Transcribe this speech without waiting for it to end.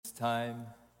time.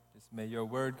 Just may your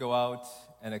word go out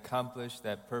and accomplish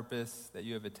that purpose that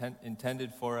you have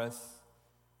intended for us.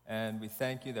 And we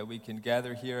thank you that we can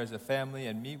gather here as a family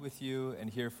and meet with you and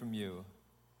hear from you.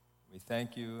 We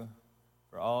thank you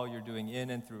for all you're doing in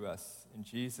and through us. In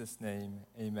Jesus' name,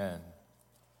 amen.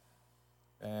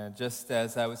 And just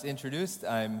as I was introduced,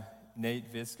 I'm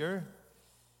Nate Visger.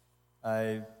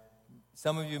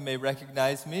 Some of you may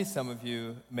recognize me, some of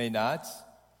you may not.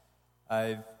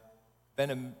 I've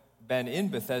been in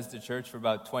Bethesda Church for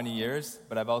about 20 years,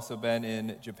 but I've also been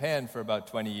in Japan for about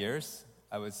 20 years.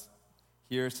 I was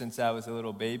here since I was a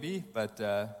little baby, but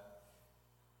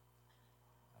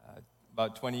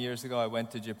about 20 years ago I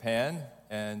went to Japan,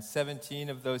 and 17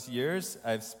 of those years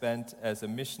I've spent as a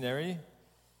missionary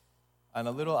on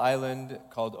a little island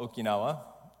called Okinawa.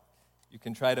 You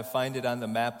can try to find it on the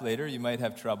map later. You might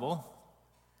have trouble.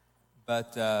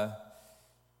 But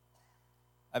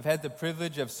I've had the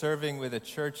privilege of serving with a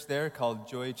church there called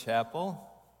Joy Chapel.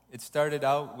 It started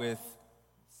out with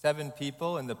 7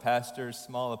 people in the pastor's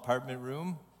small apartment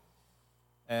room,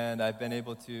 and I've been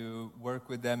able to work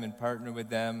with them and partner with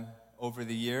them over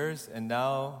the years, and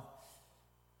now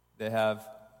they have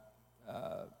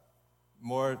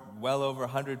well over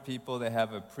 100 people. They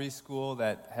have a preschool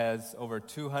that has over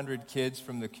 200 kids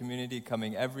from the community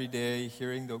coming every day,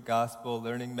 hearing the gospel,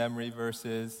 learning memory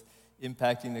verses,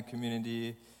 impacting the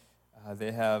community.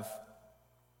 They have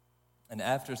an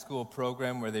after-school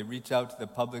program where they reach out to the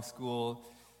public school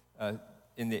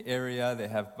in the area. They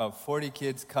have about 40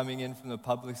 kids coming in from the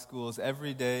public schools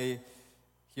every day,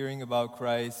 hearing about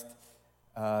Christ.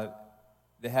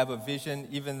 They have a vision,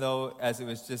 even though, as it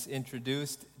was just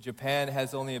introduced, Japan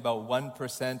has only about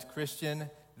 1%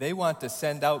 Christian. They want to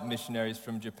send out missionaries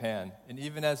from Japan. And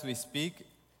even as we speak,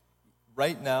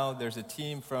 right now, there's a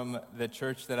team from the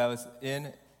church that I was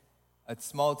in. A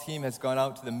small team has gone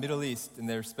out to the Middle East, and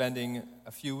they're spending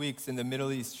a few weeks in the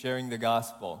Middle East sharing the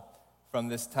gospel from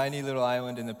this tiny little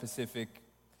island in the Pacific.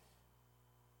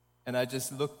 And I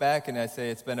just look back and I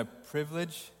say it's been a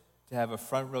privilege to have a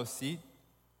front row seat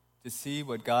to see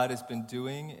what God has been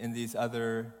doing in these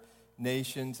other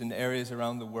nations and areas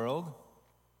around the world.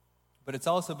 But it's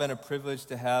also been a privilege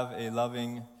to have a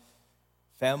loving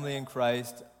family in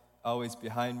Christ, always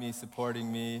behind me,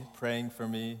 supporting me, praying for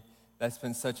me. That's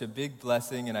been such a big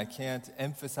blessing, and I can't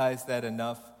emphasize that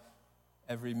enough.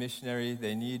 Every missionary,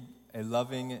 they need a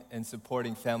loving and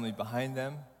supporting family behind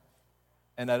them.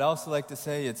 And I'd also like to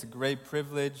say it's a great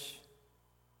privilege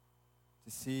to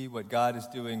see what God is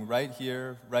doing right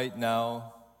here, right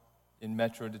now, in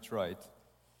Metro Detroit.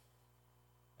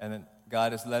 And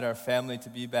God has led our family to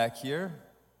be back here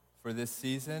for this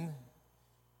season,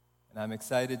 and I'm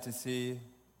excited to see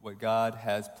what God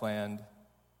has planned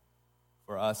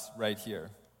for us right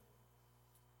here.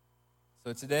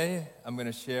 So today, I'm going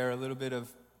to share a little bit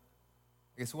of,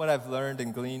 what I've learned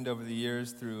and gleaned over the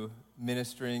years through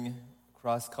ministering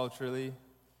cross-culturally.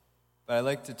 But I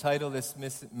like to title this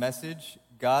message,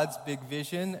 God's Big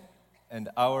Vision and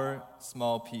Our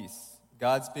Small Piece.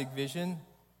 God's Big Vision,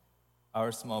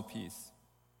 Our Small Piece.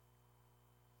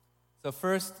 So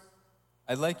first,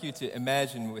 I'd like you to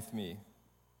imagine with me.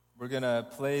 We're going to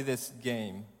play this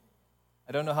game.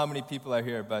 I don't know how many people are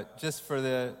here, but just for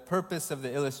the purpose of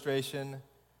the illustration,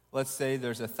 let's say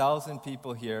there's 1,000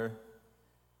 people here,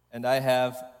 and I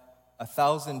have a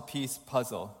 1,000-piece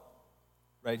puzzle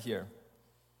right here.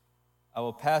 I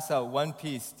will pass out one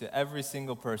piece to every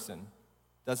single person.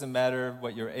 Doesn't matter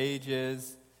what your age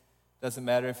is. Doesn't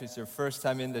matter if it's your first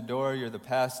time in the door, you're the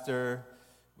pastor,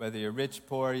 whether you're rich,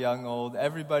 poor, young, old.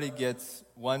 Everybody gets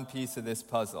one piece of this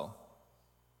puzzle.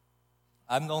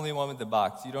 I'm the only one with the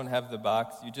box. You don't have the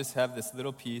box. You just have this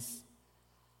little piece.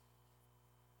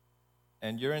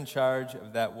 And you're in charge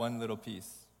of that one little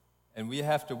piece. And we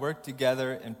have to work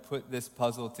together and put this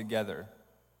puzzle together.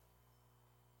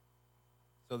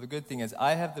 So the good thing is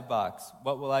I have the box.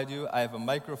 What will I do? I have a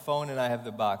microphone and I have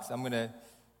the box. I'm going to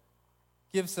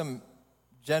give some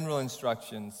general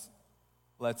instructions.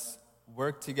 Let's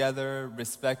work together,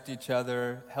 respect each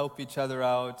other, help each other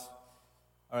out.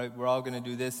 All right, we're all going to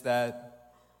do this, that.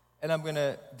 And I'm going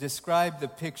to describe the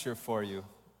picture for you.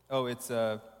 Oh, it's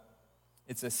a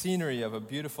scenery of a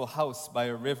beautiful house by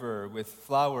a river with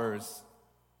flowers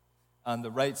on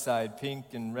the right side, pink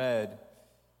and red,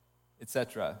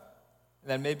 etc. And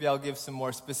then maybe I'll give some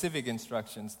more specific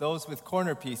instructions. Those with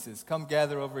corner pieces, come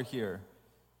gather over here.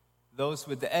 Those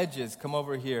with the edges, come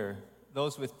over here.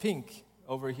 Those with pink,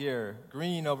 over here.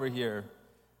 Green, over here.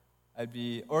 I'd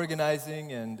be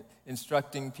organizing and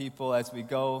instructing people as we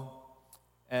go.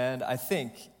 And I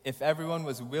think if everyone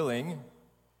was willing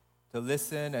to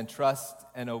listen and trust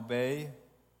and obey,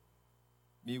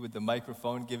 me with the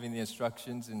microphone giving the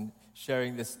instructions and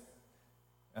sharing this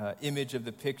image of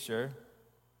the picture,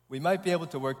 we might be able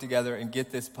to work together and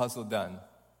get this puzzle done.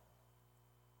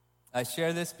 I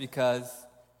share this because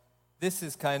this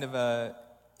is kind of an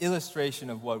illustration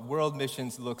of what world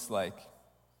missions looks like.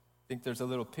 I think there's a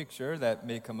little picture that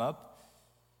may come up.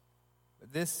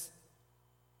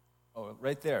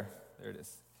 Right there it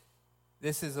is.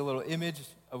 This is a little image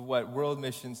of what world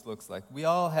missions looks like. We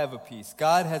all have a piece.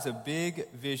 God has a big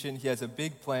vision. He has a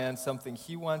big plan, something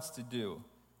he wants to do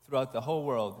throughout the whole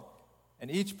world. And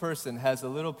each person has a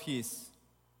little piece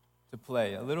to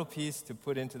play, a little piece to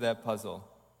put into that puzzle.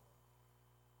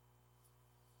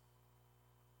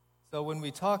 So when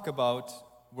we talk about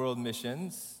world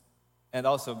missions and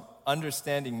also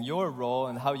understanding your role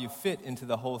and how you fit into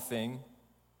the whole thing,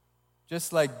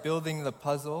 just like building the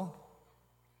puzzle,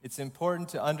 it's important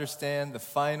to understand the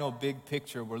final big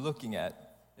picture we're looking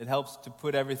at. It helps to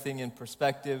put everything in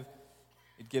perspective.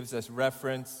 It gives us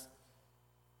reference.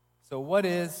 So what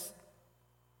is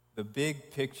the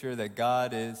big picture that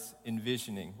God is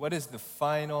envisioning? What is the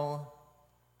final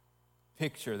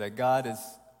picture that God is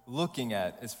looking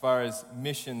at as far as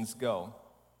missions go?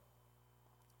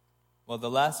 Well,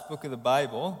 the last book of the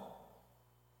Bible,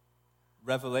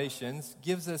 Revelations,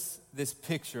 gives us this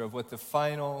picture of what the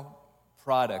final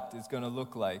product is going to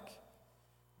look like.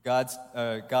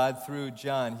 God, through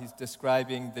John, he's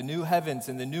describing the new heavens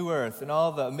and the new earth and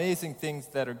all the amazing things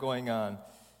that are going on.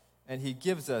 And he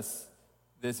gives us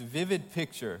this vivid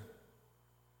picture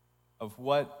of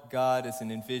what God is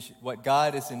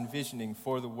envisioning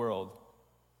for the world.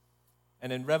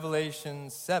 And in Revelation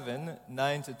 7,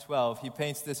 9 to 12, he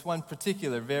paints this one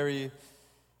particular very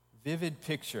vivid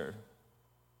picture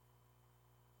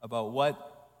about what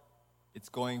it's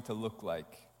going to look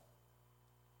like.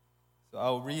 So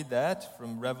I'll read that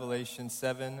from Revelation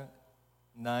 7,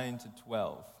 9 to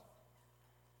 12.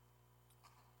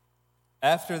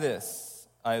 After this,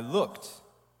 I looked,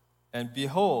 and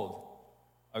behold,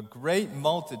 a great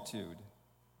multitude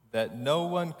that no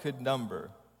one could number,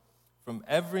 from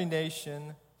every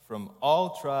nation, from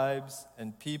all tribes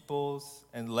and peoples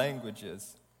and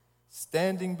languages,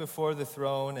 standing before the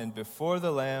throne and before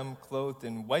the Lamb, clothed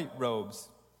in white robes,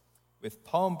 with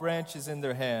palm branches in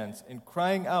their hands, and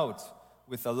crying out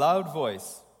with a loud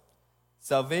voice,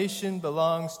 "Salvation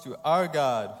belongs to our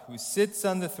God, who sits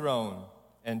on the throne,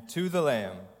 and to the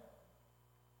Lamb."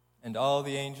 And all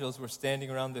the angels were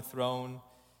standing around the throne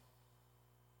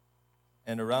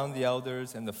and around the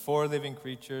elders and the 4 living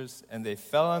creatures, and they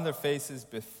fell on their faces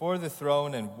before the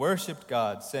throne and worshipped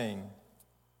God, saying,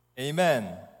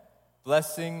 "Amen.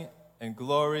 Blessing and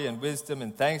glory and wisdom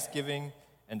and thanksgiving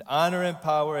and honor and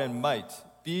power and might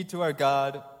be to our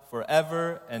God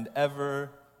forever and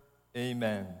ever.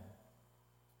 Amen."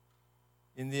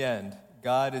 In the end,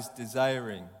 God is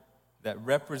desiring that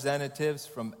representatives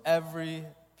from every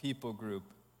people group,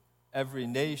 every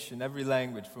nation, every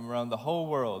language from around the whole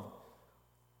world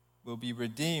will be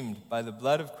redeemed by the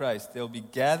blood of Christ. They'll be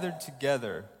gathered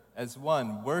together as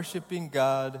one, worshiping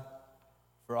God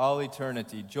for all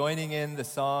eternity, joining in the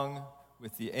song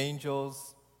with the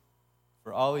angels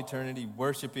for all eternity,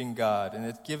 worshiping God. And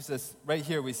it gives us, right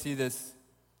here we see this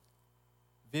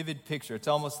vivid picture. It's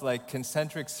almost like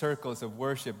concentric circles of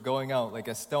worship going out like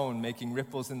a stone making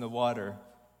ripples in the water.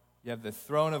 You have the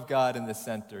throne of God in the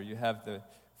center. You have the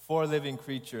 4 living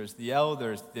creatures, the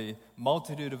elders, the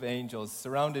multitude of angels,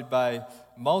 surrounded by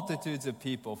multitudes of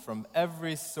people from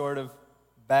every sort of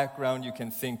background you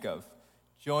can think of,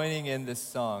 joining in this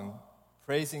song,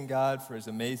 praising God for his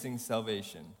amazing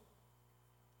salvation.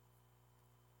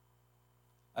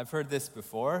 I've heard this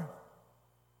before.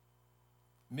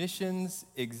 Missions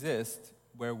exist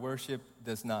where worship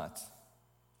does not.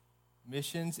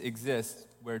 Missions exist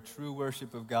where true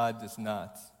worship of God does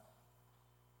not.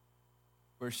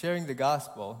 We're sharing the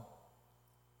gospel.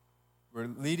 We're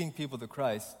leading people to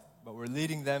Christ, but we're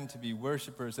leading them to be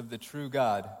worshipers of the true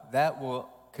God. That will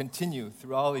continue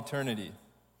through all eternity.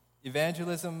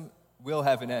 Evangelism will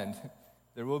have an end.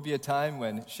 There will be a time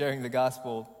when sharing the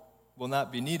gospel will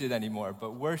not be needed anymore,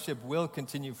 but worship will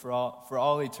continue for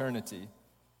all eternity.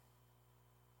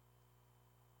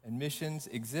 And missions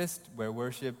exist where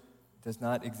worship does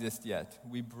not exist yet.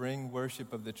 We bring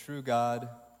worship of the true God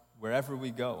wherever we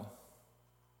go.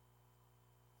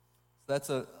 So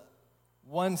that's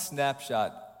one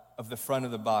snapshot of the front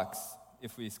of the box,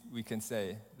 if we can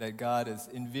say, that God is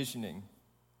envisioning.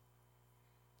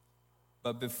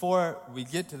 But before we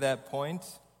get to that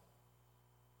point,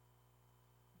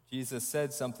 Jesus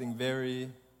said something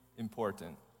very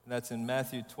important. And that's in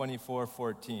Matthew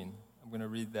 24:14. I'm going to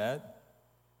read that.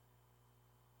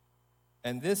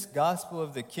 And this gospel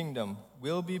of the kingdom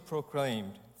will be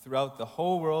proclaimed throughout the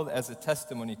whole world as a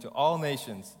testimony to all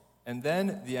nations, and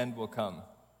then the end will come.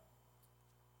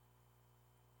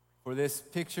 For this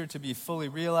picture to be fully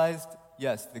realized,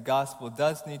 yes, the gospel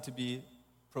does need to be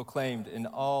proclaimed in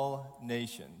all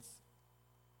nations.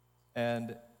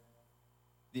 And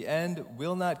the end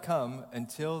will not come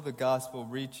until the gospel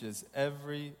reaches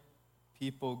every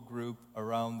people group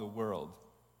around the world.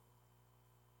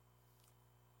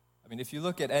 I mean, if you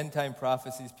look at end-time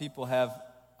prophecies, people have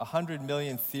 100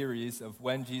 million theories of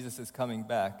when Jesus is coming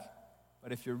back.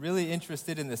 But if you're really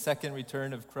interested in the second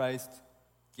return of Christ,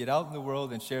 get out in the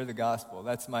world and share the gospel.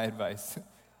 That's my advice.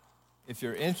 If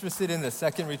you're interested in the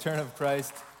second return of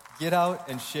Christ, get out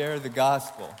and share the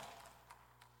gospel.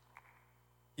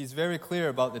 He's very clear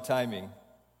about the timing.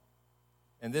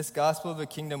 And this gospel of the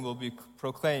kingdom will be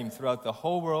proclaimed throughout the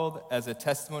whole world as a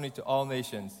testimony to all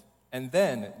nations. And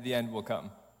then the end will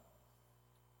come.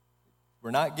 We're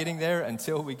not getting there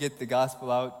until we get the gospel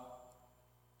out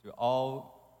to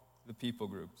all the people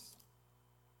groups.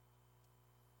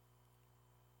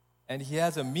 And he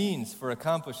has a means for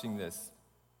accomplishing this.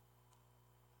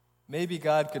 Maybe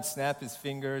God could snap his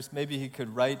fingers. Maybe he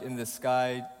could write in the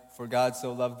sky, "For God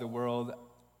so loved the world."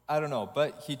 I don't know.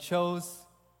 But he chose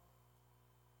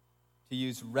to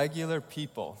use regular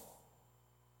people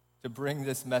to bring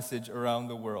this message around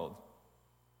the world.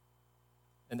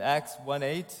 In Acts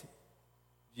 1:8,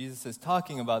 Jesus is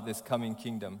talking about this coming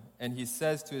kingdom, and he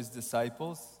says to his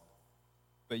disciples,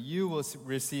 "But you will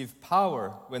receive power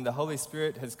when the Holy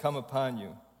Spirit has come upon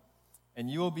you, and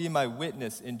you will be my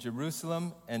witness in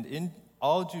Jerusalem and in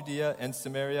all Judea and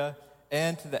Samaria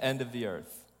and to the end of the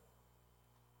earth."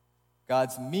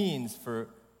 God's means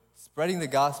for spreading the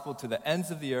gospel to the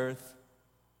ends of the earth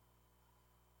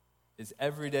is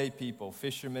everyday people,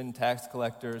 fishermen, tax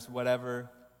collectors,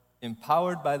 whatever,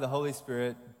 empowered by the Holy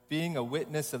Spirit, being a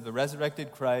witness of the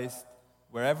resurrected Christ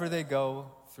wherever they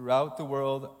go throughout the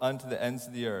world unto the ends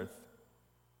of the earth.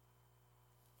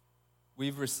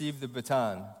 We've received the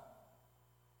baton.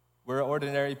 We're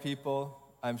ordinary people.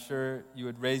 I'm sure you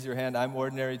would raise your hand. I'm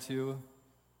ordinary too.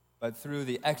 But through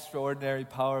the extraordinary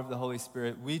power of the Holy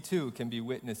Spirit, we too can be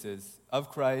witnesses of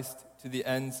Christ to the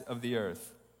ends of the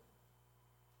earth.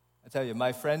 I tell you,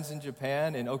 my friends in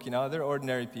Japan, in Okinawa, they're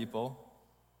ordinary people,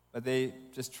 but they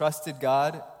just trusted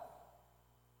God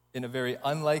in a very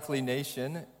unlikely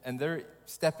nation, and they're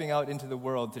stepping out into the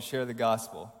world to share the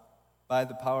gospel by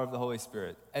the power of the Holy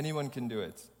Spirit. Anyone can do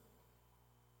it.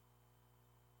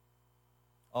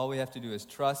 All we have to do is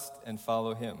trust and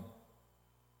follow him.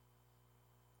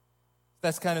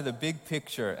 That's kind of the big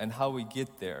picture and how we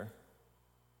get there.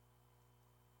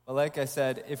 But like I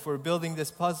said, if we're building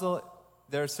this puzzle,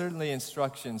 there are certainly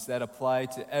instructions that apply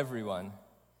to everyone.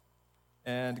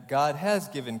 And God has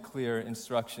given clear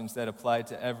instructions that apply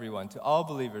to everyone, to all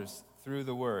believers, through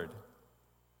the Word.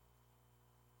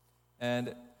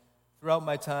 And throughout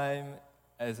my time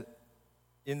as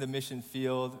in the mission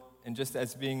field and just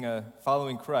as being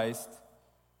following Christ,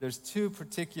 there's two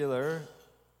particular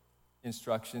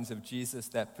instructions of Jesus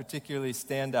that particularly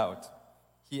stand out.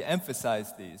 He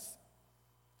emphasized these.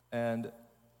 And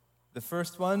the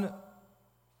first one,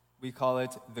 we call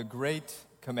it the Great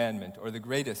Commandment, or the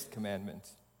greatest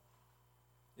commandment.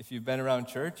 If you've been around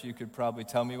church, you could probably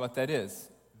tell me what that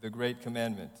is, the Great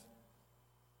Commandment.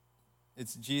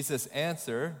 It's Jesus'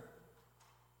 answer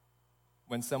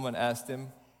when someone asked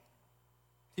him,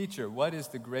 "Teacher, what is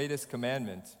the greatest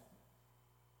commandment?"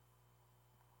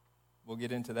 We'll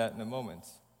get into that in a moment.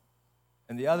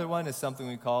 And the other one is something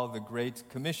we call the Great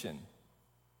Commission.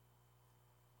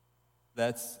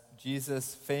 That's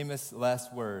Jesus' famous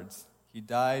last words. He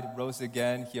died, rose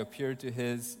again, he appeared to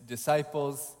his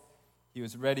disciples, he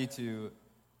was ready to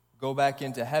go back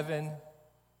into heaven,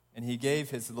 and he gave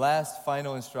his last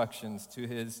final instructions to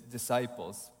his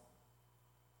disciples.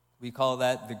 We call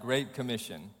that the Great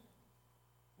Commission.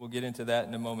 We'll get into that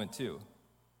in a moment too.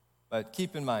 But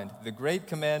keep in mind, the Great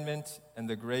Commandment and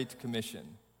the Great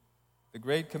Commission. The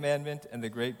Great Commandment and the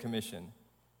Great Commission.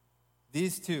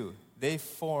 These two, they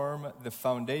form the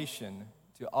foundation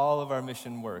to all of our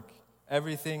mission work.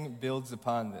 Everything builds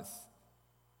upon this.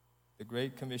 The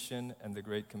Great Commission and the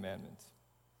Great Commandment.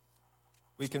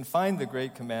 We can find the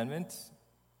Great Commandment.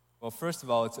 Well, first of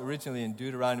all, it's originally in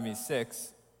Deuteronomy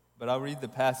 6, but I'll read the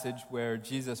passage where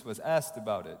Jesus was asked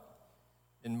about it.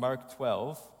 In Mark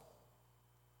 12,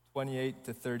 28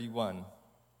 to 31.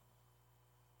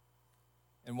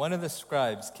 And one of the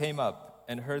scribes came up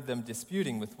and heard them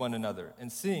disputing with one another,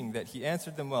 and seeing that he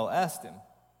answered them well, asked him,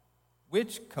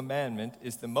 "Which commandment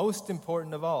is the most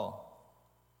important of all?"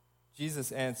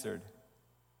 Jesus answered,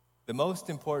 The most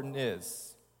important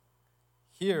is,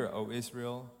 hear, O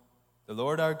Israel, the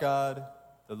Lord our God,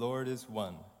 the Lord is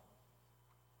one.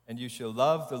 And you shall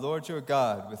love the Lord your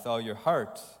God with all your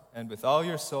heart, and with all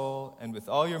your soul, and with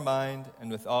all your mind,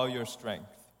 and with all your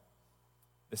strength.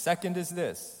 The second is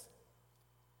this,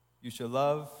 you shall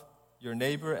love your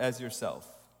neighbor as yourself.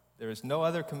 There is no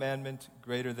other commandment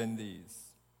greater than these.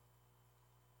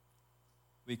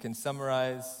 We can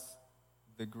summarize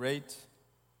the great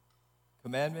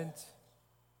commandment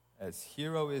as,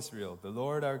 hear, O Israel, the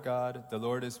Lord our God, the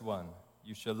Lord is one.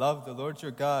 You shall love the Lord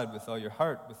your God with all your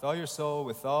heart, with all your soul,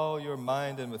 with all your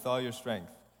mind, and with all your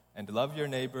strength, and love your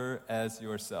neighbor as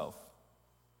yourself.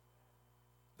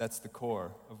 That's the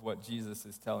core of what Jesus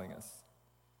is telling us.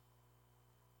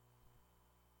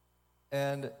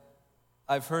 And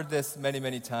I've heard this many,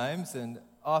 many times, and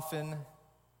often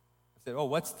I say, oh,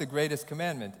 what's the greatest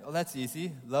commandment? Oh, that's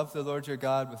easy. Love the Lord your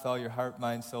God with all your heart,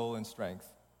 mind, soul, and strength.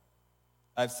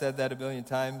 I've said that a million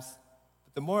times,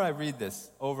 but the more I read this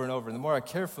over and over, and the more I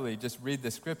carefully just read the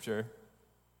scripture,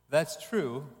 that's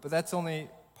true, but that's only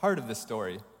part of the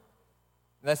story. And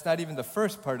that's not even the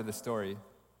first part of the story.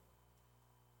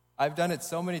 I've done it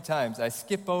so many times, I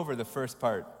skip over the first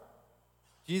part.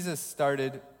 Jesus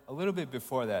started a little bit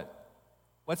before that.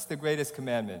 What's the greatest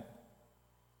commandment?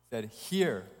 He said,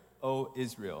 hear, O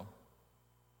Israel.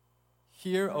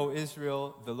 Hear, O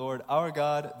Israel, the Lord our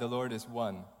God, the Lord is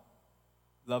one.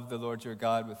 Love the Lord your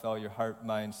God with all your heart,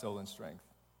 mind, soul, and strength.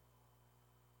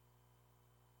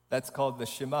 That's called the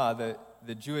Shema.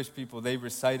 The Jewish people, they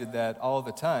recited that all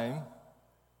the time.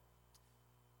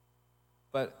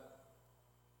 But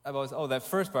I've always, that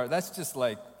first part, that's just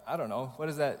like, I don't know, what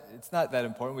is that? It's not that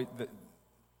important.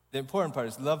 The important part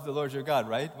is love the Lord your God,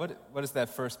 right? What is that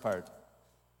first part?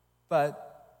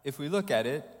 But if we look at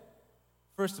it,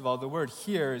 first of all, the word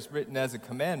hear is written as a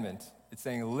commandment. It's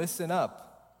saying, listen up.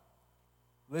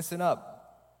 Listen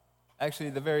up. Actually,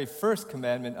 the very first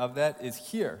commandment of that is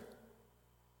hear.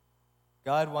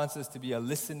 God wants us to be a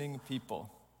listening people,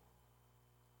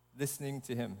 listening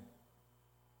to him.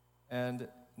 And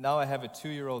now I have a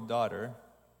 2-year-old daughter.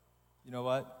 You know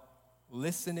what?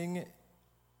 Listening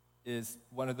is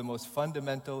one of the most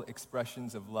fundamental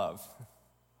expressions of love.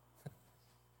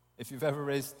 If you've ever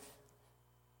raised,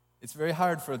 it's very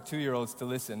hard for 2-year-olds to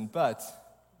listen, but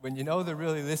when you know they're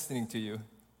really listening to you,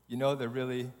 you know they're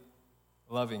really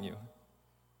loving you.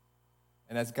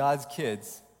 And as God's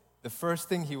kids, the first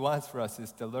thing he wants for us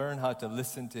is to learn how to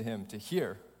listen to him, to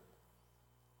hear.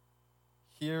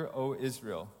 Hear, O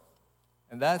Israel.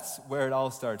 And that's where it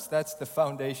all starts. That's the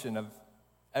foundation of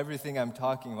everything I'm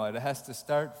talking about. It has to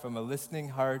start from a listening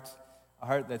heart, a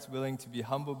heart that's willing to be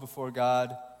humble before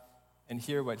God and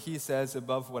hear what he says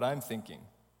above what I'm thinking.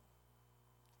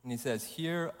 And he says,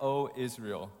 hear, O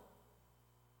Israel.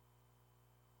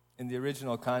 In the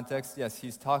original context, yes,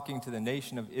 he's talking to the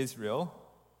nation of Israel.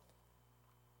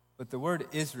 But the word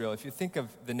Israel, if you think of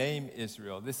the name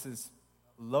Israel, this is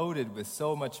loaded with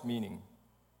so much meaning.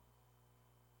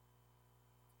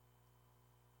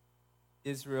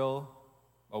 Israel,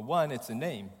 well, one, it's a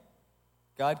name.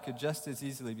 God could just as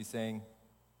easily be saying,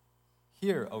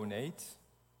 hear, O Nate.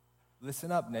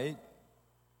 Listen up, Nate.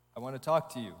 I want to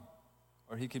talk to you.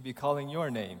 Or he could be calling your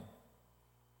name.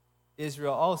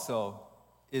 Israel also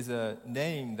is a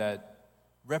name that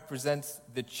represents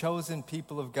the chosen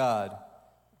people of God.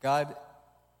 God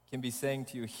can be saying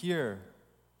to you, hear,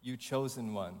 you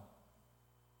chosen one.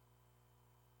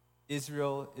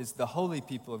 Israel is the holy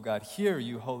people of God. Hear,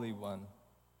 you holy one.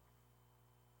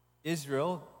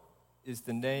 Israel is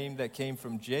the name that came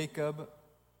from Jacob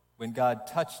when God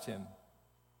touched him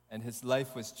and his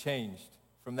life was changed.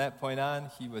 From that point on,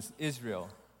 he was Israel.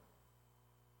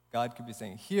 God could be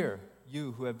saying, hear,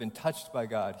 you who have been touched by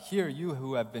God. Hear, you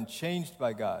who have been changed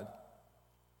by God.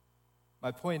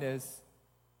 My point is,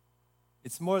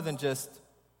 it's more than just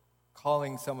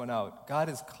calling someone out. God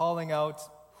is calling out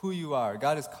who you are.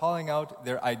 God is calling out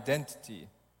their identity.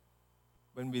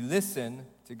 When we listen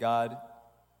to God,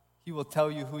 he will tell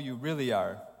you who you really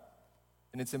are.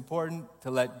 And it's important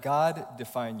to let God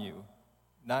define you,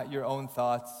 not your own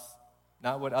thoughts,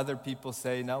 not what other people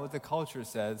say, not what the culture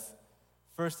says.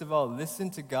 First of all, listen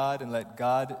to God and let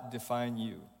God define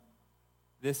you.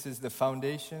 This is the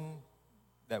foundation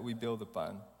that we build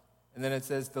upon. And then it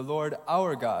says, the Lord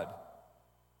our God.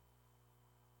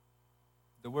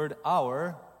 The word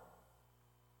our,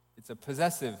 it's a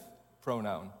possessive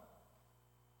pronoun.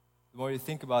 The more you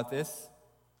think about this,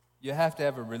 you have to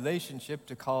have a relationship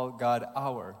to call God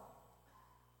our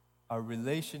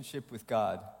relationship with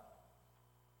God.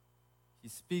 He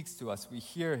speaks to us. We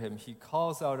hear him. He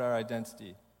calls out our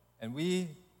identity. And we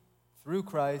through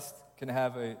Christ, can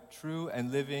have a true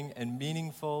and living and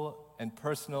meaningful and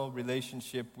personal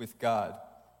relationship with God.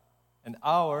 And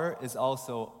our is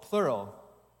also plural.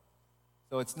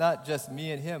 So it's not just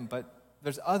me and him, but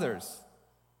there's others.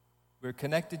 We're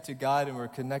connected to God and we're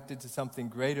connected to something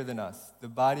greater than us, the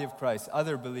body of Christ,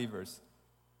 other believers,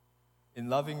 in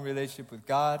loving relationship with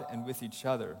God and with each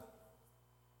other.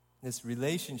 This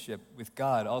relationship with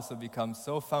God also becomes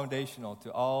so foundational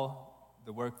to all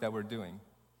the work that we're doing.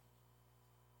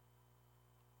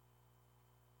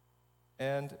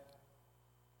 And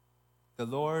the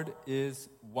Lord is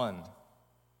one.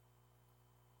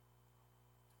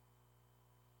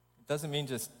 It doesn't mean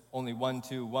just only 1,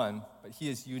 2, 1, but he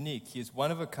is unique. He is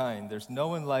one of a kind. There's no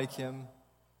one like him.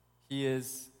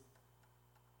 There's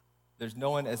no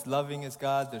one as loving as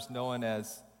God. There's no one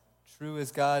as true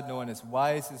as God. No one as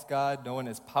wise as God. No one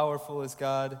as powerful as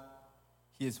God.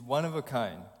 He is one of a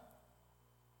kind.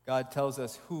 God tells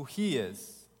us who he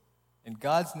is. And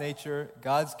God's nature,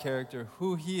 God's character,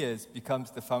 who he is, becomes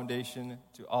the foundation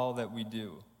to all that we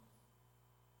do.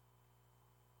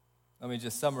 Let me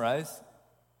just summarize.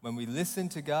 When we listen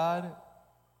to God,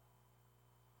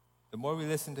 the more we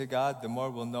listen to God, the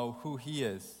more we'll know who he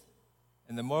is.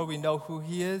 And the more we know who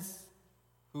he is,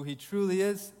 who he truly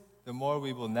is, the more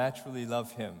we will naturally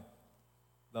love him.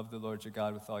 Love the Lord your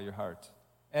God with all your heart.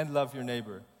 And love your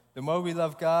neighbor. The more we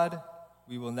love God,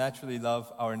 we will naturally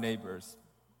love our neighbors.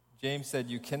 James said,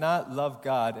 you cannot love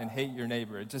God and hate your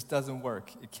neighbor. It just doesn't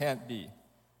work. It can't be.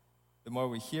 The more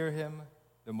we hear him,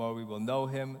 the more we will know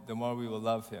him, the more we will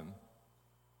love him.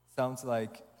 Sounds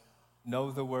like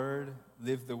know the word,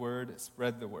 live the word,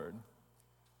 spread the word.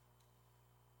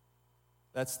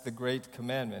 That's the great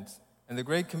commandment. And the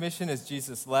Great Commission is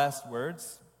Jesus' last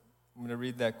words. I'm going to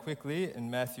read that quickly in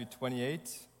Matthew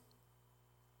 28.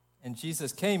 And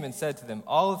Jesus came and said to them,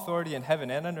 all authority in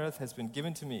heaven and on earth has been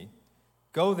given to me.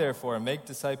 Go, therefore, and make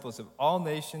disciples of all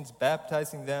nations,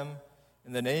 baptizing them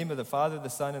in the name of the Father, the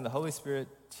Son, and the Holy Spirit,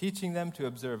 teaching them to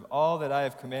observe all that I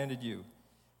have commanded you.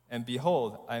 And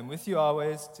behold, I am with you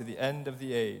always to the end of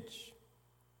the age.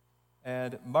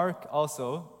 And Mark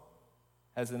also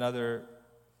has another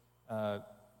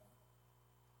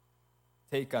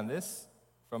take on this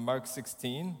from Mark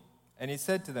 16. And he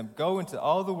said to them, go into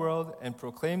all the world and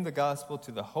proclaim the gospel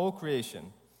to the whole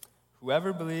creation.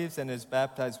 Whoever believes and is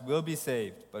baptized will be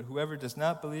saved, but whoever does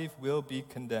not believe will be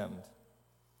condemned.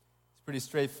 It's pretty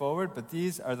straightforward, but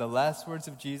these are the last words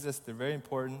of Jesus. They're very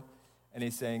important. And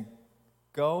he's saying,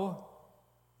 go,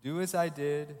 do as I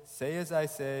did, say as I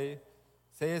say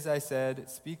as I said,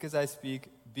 speak as I speak,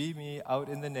 be me out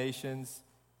in the nations,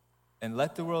 and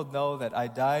let the world know that I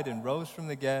died and rose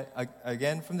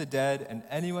again from the dead, and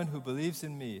anyone who believes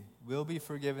in me will be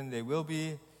forgiven. They will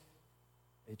be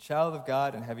a child of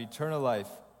God and have eternal life.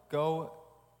 Go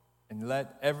and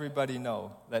let everybody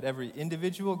know. Let every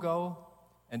individual go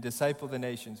and disciple the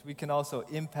nations. We can also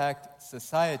impact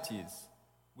societies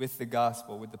with the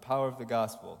gospel, with the power of the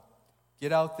gospel.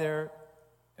 Get out there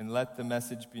and let the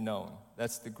message be known.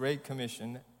 That's the Great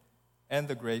Commission and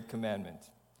the Great Commandment.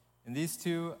 And these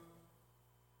two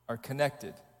are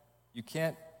connected.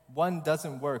 One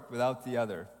doesn't work without the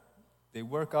other. They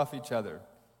work off each other.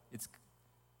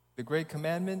 The Great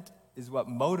Commandment is what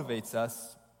motivates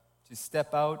us to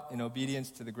step out in obedience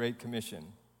to the Great Commission.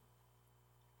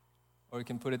 Or we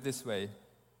can put it this way.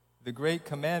 The Great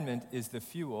Commandment is the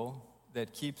fuel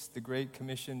that keeps the Great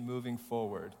Commission moving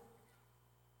forward.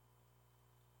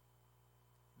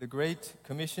 The Great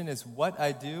Commission is what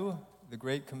I do. The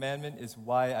Great Commandment is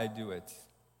why I do it.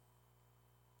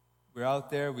 We're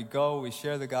out there, we go, we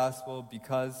share the gospel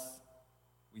because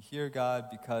we hear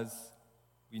God, because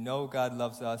we know God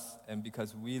loves us, and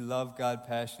because we love God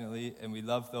passionately, and we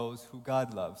love those who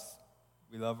God loves.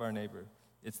 We love our neighbor.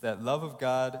 It's that love of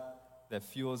God that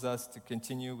fuels us to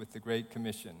continue with the Great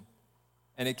Commission.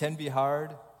 And it can be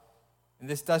hard, and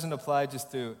this doesn't apply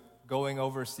just to going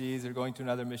overseas or going to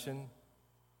another mission.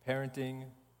 Parenting,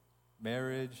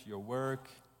 marriage, your work,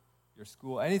 your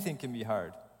school, anything can be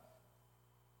hard.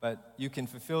 But you can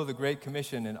fulfill the Great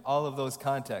Commission in all of those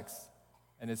contexts.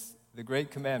 And it's the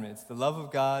Great Commandment. It's the love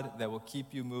of God that will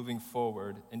keep you moving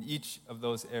forward in each of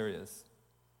those areas.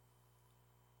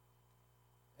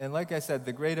 And like I said,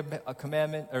 the Great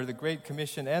Commandment, or the Great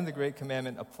Commission and the Great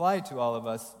Commandment apply to all of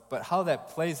us, but how that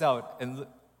plays out and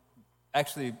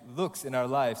actually looks in our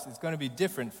lives is going to be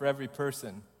different for every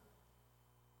person.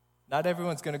 Not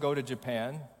everyone's going to go to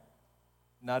Japan.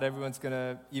 Not everyone's going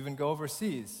to even go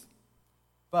overseas.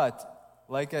 But,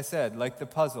 like I said, like the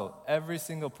puzzle, every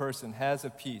single person has a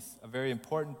piece, a very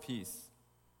important piece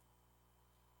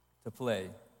to play.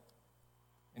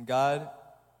 And God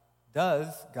does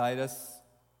guide us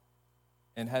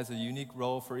and has a unique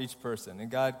role for each person.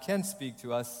 And God can speak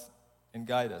to us and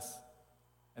guide us.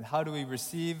 And how do we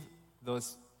receive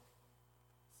those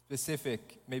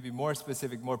specific, maybe more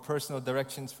specific, more personal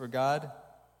directions for God?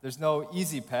 There's no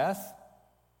easy path,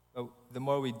 but the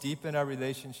more we deepen our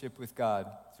relationship with God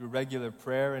through regular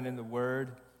prayer and in the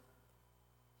Word,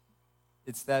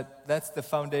 that's the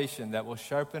foundation that will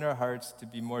sharpen our hearts to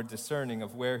be more discerning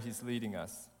of where He's leading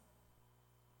us.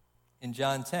 In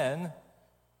John 10,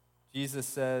 Jesus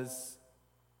says,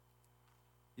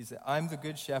 He said, I'm the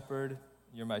good shepherd,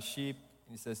 you're my sheep.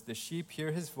 And He says, the sheep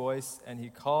hear His voice, and He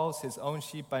calls His own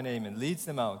sheep by name and leads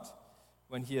them out.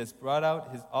 When He has brought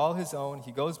out all His own,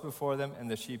 He goes before them, and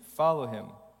the sheep follow Him,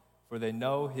 for they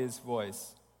know His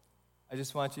voice. I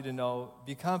just want you to know,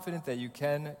 be confident that you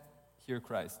can hear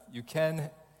Christ. You can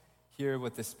hear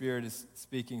what the Spirit is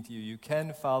speaking to you. You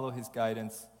can follow His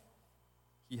guidance.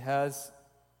 He has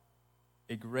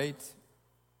a great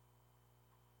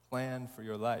plan for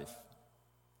your life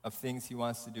of things He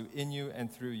wants to do in you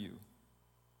and through you.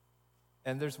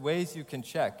 And there's ways you can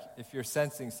check if you're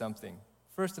sensing something.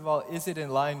 First of all, is it in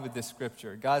line with the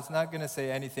Scripture? God's not going to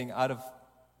say anything out of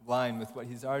line with what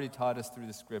He's already taught us through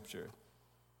the Scripture.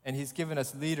 And He's given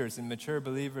us leaders and mature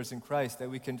believers in Christ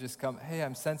that we can just come, hey,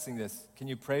 I'm sensing this. Can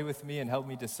you pray with me and help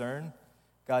me discern?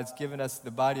 God's given us the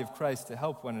body of Christ to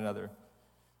help one another.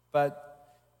 But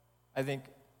I think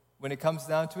when it comes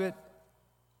down to it,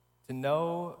 to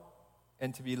know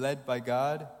and to be led by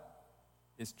God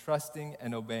is trusting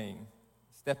and obeying.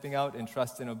 Stepping out in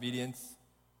trust and obedience.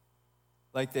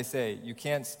 Like they say, you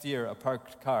can't steer a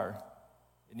parked car.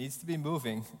 It needs to be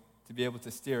moving to be able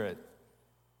to steer it.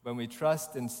 When we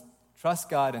trust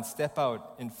God and step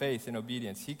out in faith and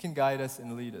obedience, He can guide us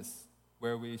and lead us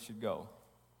where we should go.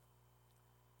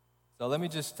 So let me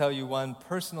just tell you one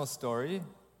personal story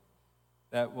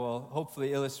that will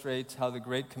hopefully illustrate how the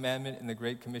Great Commandment and the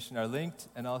Great Commission are linked,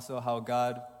 and also how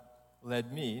God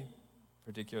led me,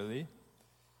 particularly,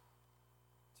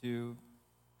 to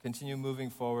continue moving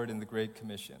forward in the Great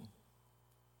Commission.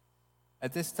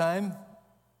 At this time,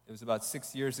 it was about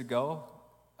 6 years ago,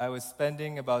 I was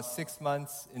spending about 6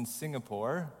 months in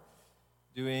Singapore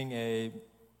doing a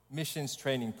missions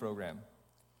training program.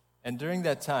 And during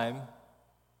that time,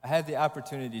 I had the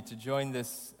opportunity to join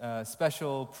this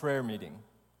special prayer meeting.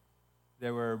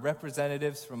 There were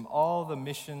representatives from all the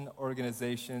mission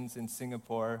organizations in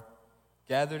Singapore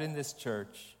gathered in this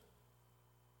church,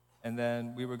 and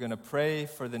then we were going to pray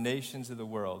for the nations of the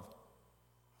world.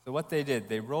 So what they did,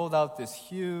 they rolled out this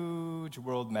huge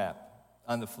world map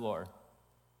on the floor,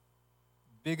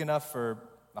 big enough for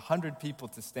 100 people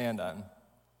to stand on.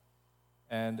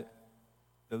 And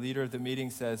the leader of the meeting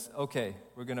says, okay,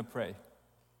 we're going to pray.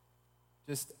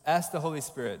 Just ask the Holy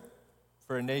Spirit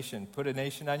for a nation. Put a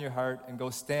nation on your heart and go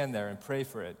stand there and pray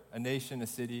for it. A nation, a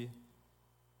city.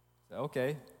 So,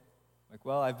 okay. Like,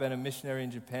 well, I've been a missionary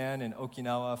in Japan and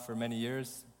Okinawa for many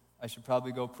years. I should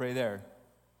probably go pray there.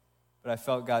 But I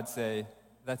felt God say,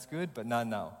 that's good, but not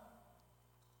now.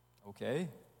 Okay.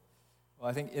 Well,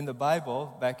 I think in the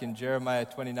Bible, back in Jeremiah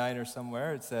 29 or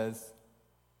somewhere, it says,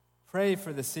 pray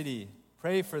for the city.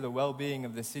 Pray for the well-being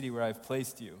of the city where I've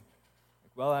placed you.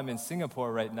 Well, I'm in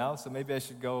Singapore right now, so maybe I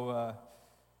should go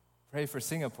pray for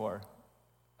Singapore.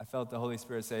 I felt the Holy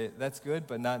Spirit say, that's good,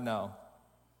 but not now.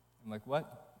 I'm like,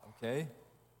 what? Okay.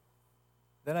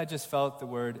 Then I just felt the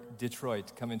word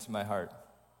Detroit come into my heart.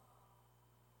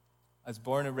 I was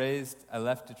born and raised. I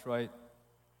left Detroit.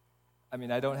 I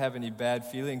mean, I don't have any bad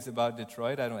feelings about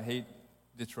Detroit. I don't hate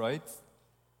Detroit.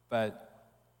 But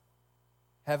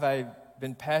have I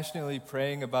been passionately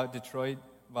praying about Detroit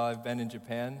while I've been in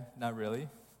Japan? Not really.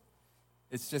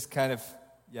 It's just kind of,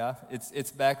 yeah,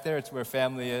 it's back there. It's where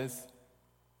family is.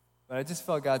 But I just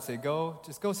felt God say,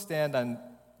 just go stand on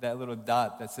that little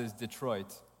dot that says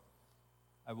Detroit.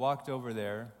 I walked over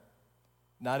there,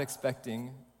 not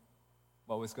expecting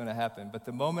what was going to happen. But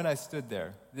the moment I stood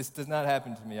there, this does not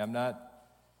happen to me. I'm not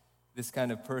this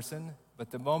kind of person.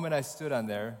 But the moment I stood on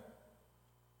there,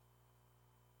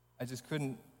 I just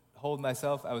couldn't hold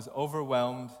myself. I was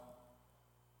overwhelmed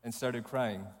and started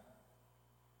crying.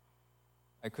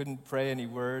 I couldn't pray any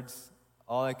words.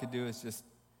 All I could do is just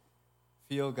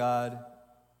feel God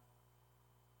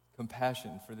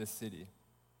compassion for this city.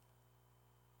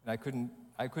 And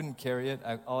I couldn't carry it.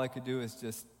 All I could do is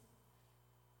just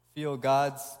feel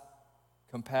God's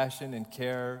compassion and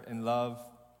care and love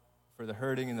for the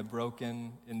hurting and the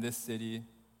broken in this city.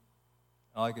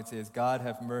 All I could say is, God,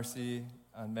 have mercy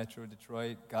on Metro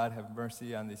Detroit. God, have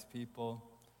mercy on these people.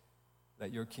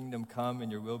 Let your kingdom come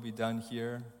and your will be done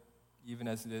here, even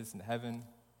as it is in heaven.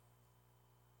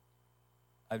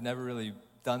 I've never really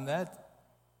done that,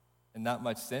 and not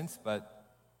much since, but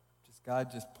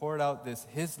God just poured out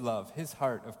his love, his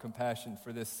heart of compassion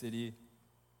for this city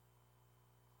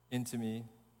into me,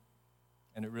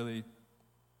 and it really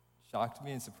shocked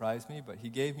me and surprised me, but he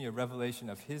gave me a revelation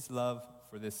of his love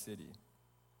for this city.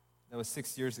 That was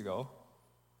 6 years ago.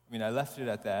 I left it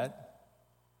at that.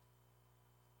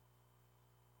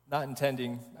 Not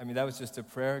intending, that was just a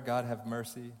prayer, God have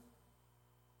mercy.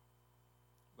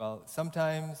 Well,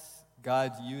 sometimes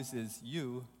God uses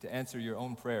you to answer your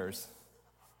own prayers.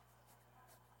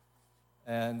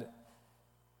 And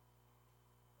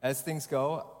as things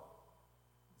go,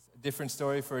 it's a different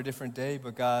story for a different day,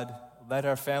 but God led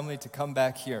our family to come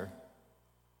back here.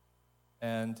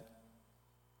 And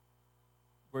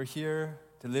we're here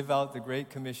to live out the Great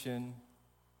Commission,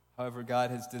 however God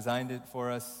has designed it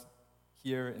for us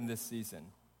here in this season.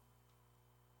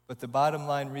 But the bottom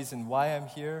line reason why I'm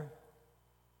here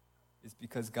is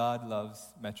because God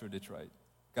loves Metro Detroit.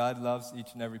 God loves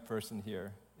each and every person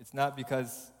here. It's not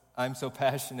because I'm so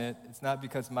passionate. It's not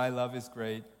because my love is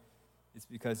great. It's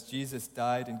because Jesus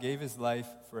died and gave his life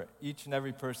for each and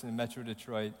every person in Metro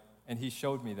Detroit, and he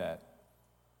showed me that.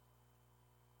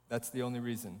 That's the only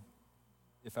reason.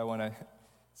 If I want to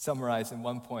summarize in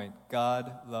one point,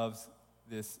 God loves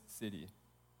this city.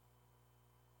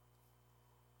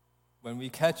 When we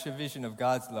catch a vision of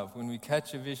God's love, when we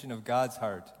catch a vision of God's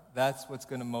heart, that's what's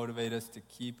going to motivate us to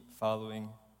keep following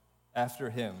after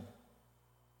him,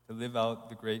 to live out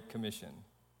the Great Commission.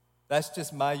 That's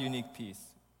just my unique piece.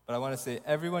 But I want to say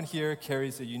everyone here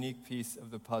carries a unique piece of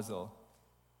the puzzle.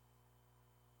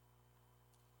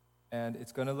 And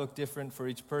it's going to look different for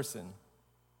each person.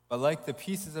 But like the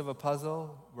pieces of a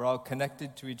puzzle, we're all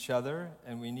connected to each other,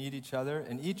 and we need each other,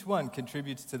 and each one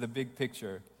contributes to the big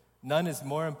picture. None is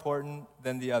more important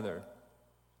than the other.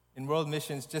 In world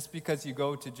missions, just because you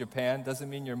go to Japan doesn't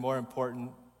mean you're more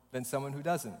important than someone who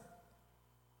doesn't.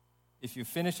 If you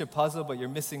finish a puzzle but you're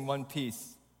missing one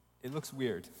piece, it looks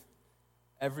weird.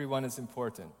 Everyone is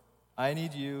important. I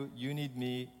need you, you need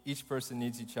me, each person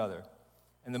needs each other.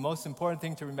 And the most important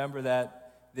thing to remember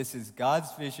that this is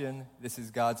God's vision, this is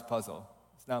God's puzzle.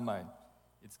 It's not mine.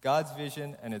 It's God's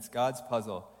vision and it's God's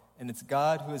puzzle. And it's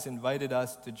God who has invited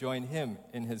us to join him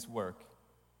in his work.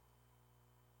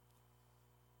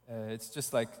 It's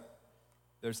just like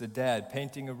there's a dad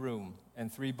painting a room,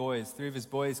 and three of his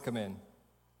boys come in.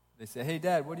 They say, "Hey,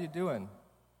 Dad, what are you doing?"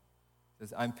 He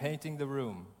says, "I'm painting the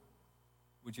room.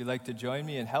 Would you like to join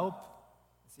me and help?"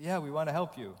 I say, "Yeah, we want to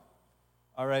help you."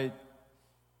 "All right,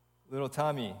 little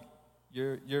Tommy,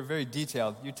 you're very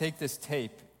detailed. You take this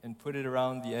tape and put it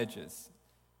around the edges."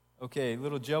 "Okay,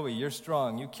 little Joey, you're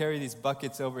strong. You carry these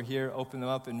buckets over here, open them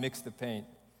up, and mix the paint."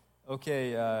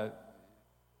 "Okay,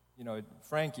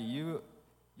 Frankie, you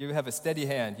have a steady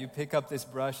hand. You pick up this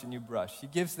brush and you brush." He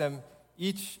gives them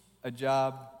each a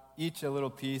job, each a little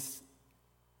piece.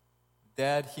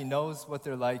 Dad, he knows what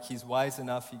they're like. He's wise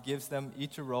enough. He gives them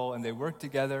each a role, and they work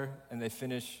together, and they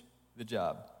finish the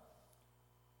job.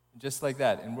 Just like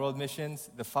that, in world missions,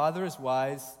 the Father is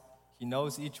wise. He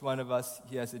knows each one of us.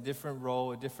 He has a different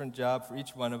role, a different job for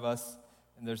each one of us,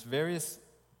 and there's various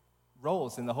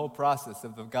roles in the whole process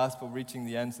of the gospel reaching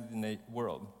the ends of the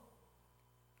world.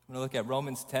 I'm going to look at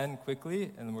Romans 10 quickly,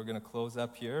 and then we're going to close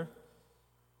up here.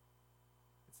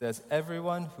 It says,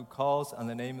 "Everyone who calls on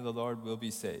the name of the Lord will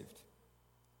be saved.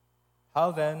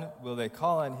 How then will they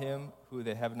call on him who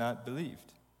they have not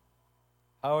believed?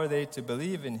 How are they to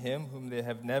believe in him whom they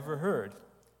have never heard?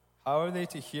 How are they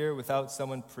to hear without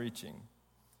someone preaching?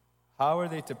 How are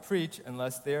they to preach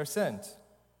unless they are sent?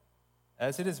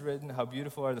 As it is written, how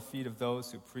beautiful are the feet of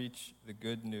those who preach the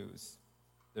good news."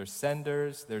 There's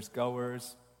senders, there's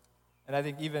goers, and I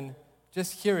think even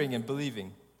just hearing and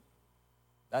believing,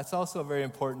 that's also a very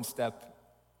important step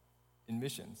in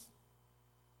missions.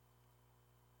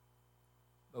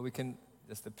 But we can,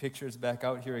 just the pictures back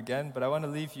out here again, but I want to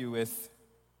leave you with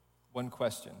one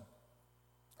question.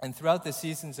 And throughout the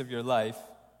seasons of your life,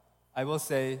 I will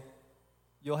say,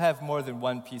 you'll have more than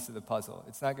one piece of the puzzle.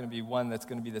 It's not going to be one that's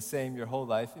going to be the same your whole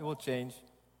life. It will change.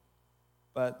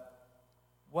 But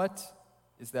what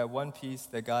is that one piece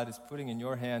that God is putting in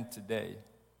your hand today?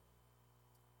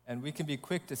 And we can be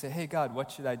quick to say, "Hey, God,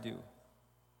 what should I do?"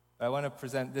 But I want to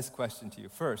present this question to you.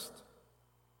 First,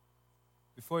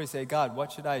 before you say, "God,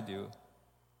 what should I do?"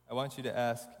 I want you to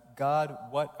ask,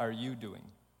 "God, what are you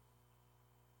doing?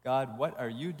 God, what are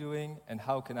you doing, and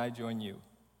how can I join you?"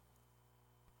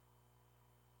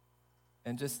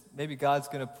 And just maybe God's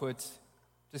going to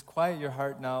just quiet your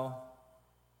heart now.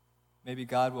 Maybe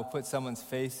God will put someone's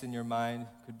face in your mind.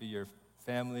 Could be your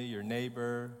family, your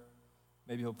neighbor.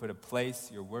 Maybe he'll put a place,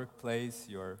 your workplace,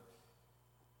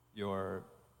 your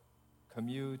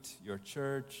commute, your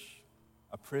church,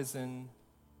 a prison,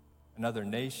 another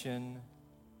nation,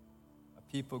 a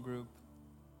people group.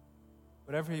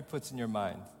 Whatever he puts in your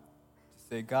mind, to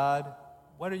say, God,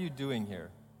 what are you doing here?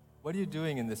 What are you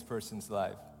doing in this person's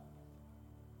life?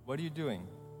 What are you doing?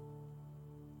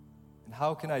 And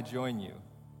how can I join you?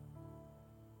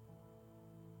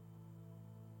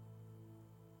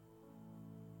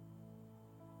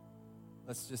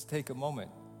 Let's just take a moment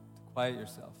to quiet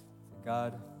yourself. Say,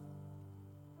 God,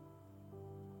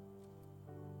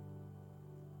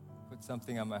 put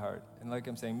something on my heart. And like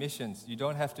I'm saying, missions, you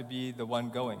don't have to be the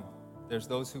one going. There's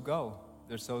those who go.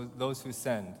 There's those who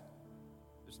send.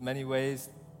 There's many ways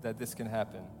that this can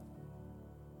happen.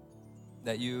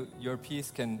 That your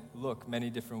peace can look many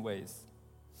different ways.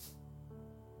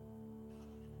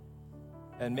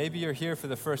 And maybe you're here for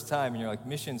the first time and you're like,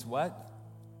 missions, what?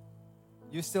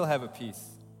 You still have a peace.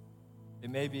 It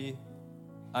may be,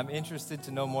 I'm interested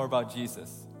to know more about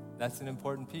Jesus. That's an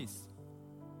important piece.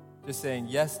 Just saying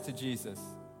yes to Jesus.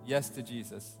 Yes to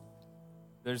Jesus.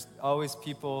 There's always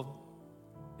people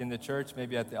in the church,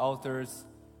 maybe at the altars.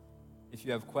 If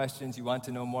you have questions, you want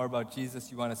to know more about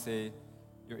Jesus, you want to say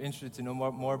you're interested to know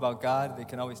more about God, they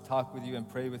can always talk with you and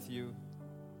pray with you.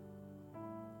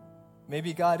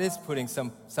 Maybe God is putting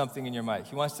something in your mind.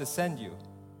 He wants to send you.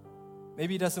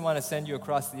 Maybe he doesn't want to send you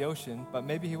across the ocean, but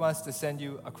maybe he wants to send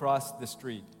you across the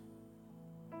street.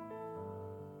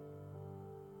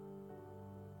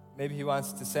 Maybe he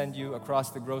wants to send you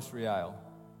across the grocery aisle.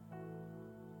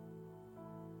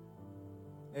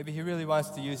 Maybe he really wants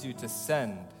to use you to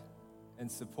send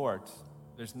and support.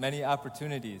 There's many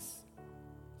opportunities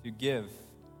to give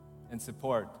and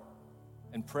support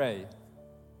and pray.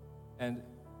 And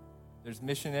there's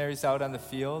missionaries out on the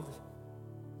field.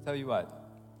 I'll tell you what,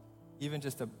 even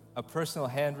just a personal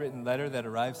handwritten letter that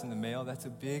arrives in the mail, that's a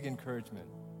big encouragement.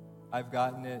 I've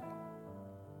gotten it,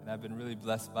 and I've been really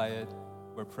blessed by it.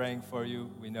 We're praying for you.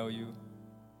 We know you.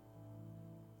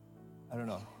 I don't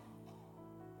know.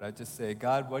 But I just say,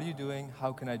 God, what are you doing?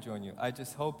 How can I join you? I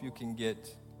just hope you can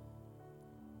get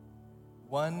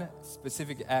one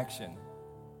specific action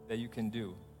that you can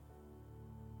do.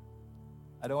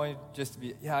 I don't want you just to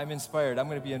be, I'm inspired. I'm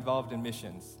going to be involved in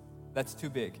missions. That's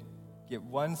too big. Get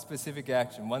one specific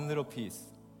action, one little piece.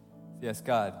 Yes,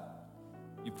 God,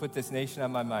 you put this nation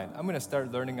on my mind. I'm going to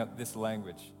start learning this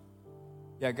language.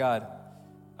 Yeah, God,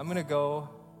 I'm going to go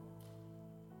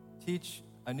teach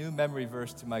a new memory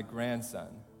verse to my grandson.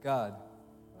 God,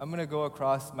 I'm going to go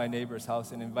across my neighbor's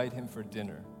house and invite him for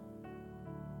dinner.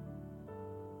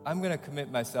 I'm going to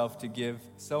commit myself to give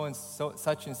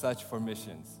such and such for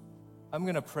missions. I'm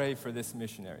going to pray for this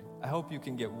missionary. I hope you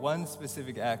can get one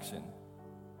specific action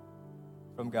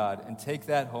from God and take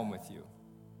that home with you.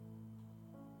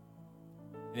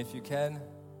 And if you can,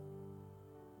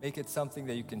 make it something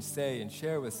that you can say and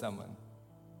share with someone.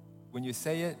 When you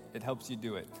say it, it helps you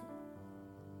do it.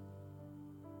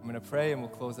 I'm going to pray and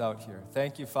we'll close out here.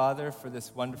 Thank you, Father, for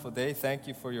this wonderful day. Thank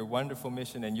you for your wonderful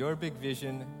mission and your big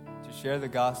vision to share the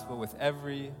gospel with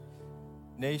every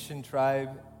nation,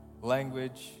 tribe,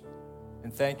 language.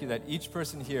 And thank you that each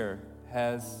person here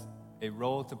has a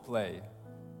role to play.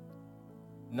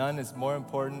 None is more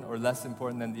important or less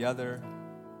important than the other.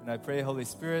 And I pray, Holy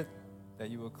Spirit, that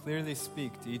you will clearly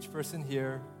speak to each person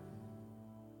here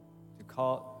to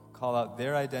call out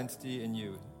their identity in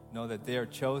you. Know that they are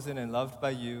chosen and loved by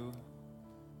you.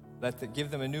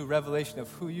 Give them a new revelation of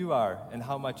who you are and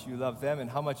how much you love them and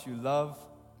how much you love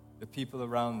the people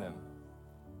around them.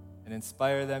 And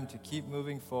inspire them to keep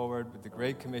moving forward with the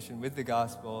Great Commission, with the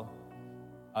gospel,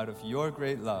 out of your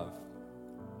great love.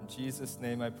 In Jesus'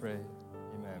 name I pray.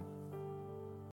 Amen.